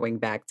never going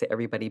back to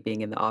everybody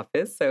being in the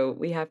office. So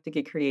we have to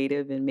get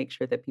creative and make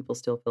sure that people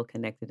still feel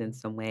connected in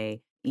some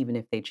way, even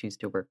if they choose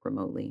to work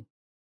remotely.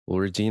 Well,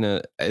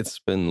 Regina, it's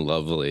been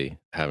lovely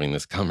having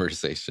this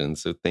conversation.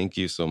 So thank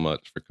you so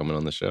much for coming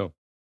on the show.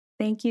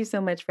 Thank you so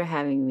much for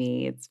having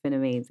me. It's been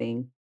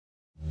amazing.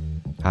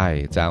 Hi,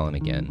 it's Alan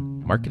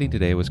again. Marketing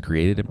Today was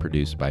created and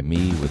produced by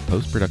me with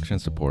post-production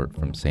support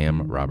from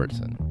Sam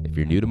Robertson. If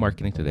you're new to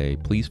Marketing Today,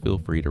 please feel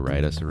free to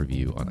write us a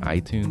review on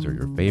iTunes or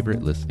your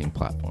favorite listening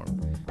platform.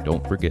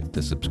 Don't forget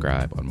to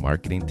subscribe on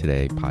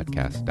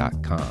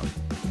marketingtodaypodcast.com.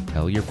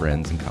 Tell your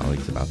friends and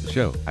colleagues about the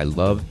show. I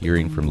love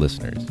hearing from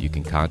listeners. You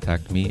can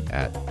contact me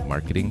at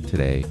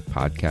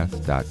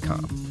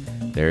marketingtodaypodcast.com.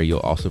 There you'll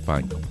also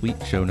find complete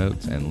show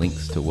notes and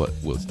links to what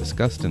was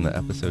discussed in the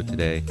episode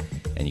today,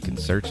 and you can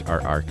search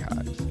our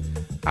archives.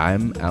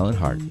 I'm Alan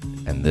Hart,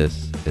 and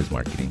this is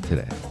Marketing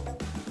Today.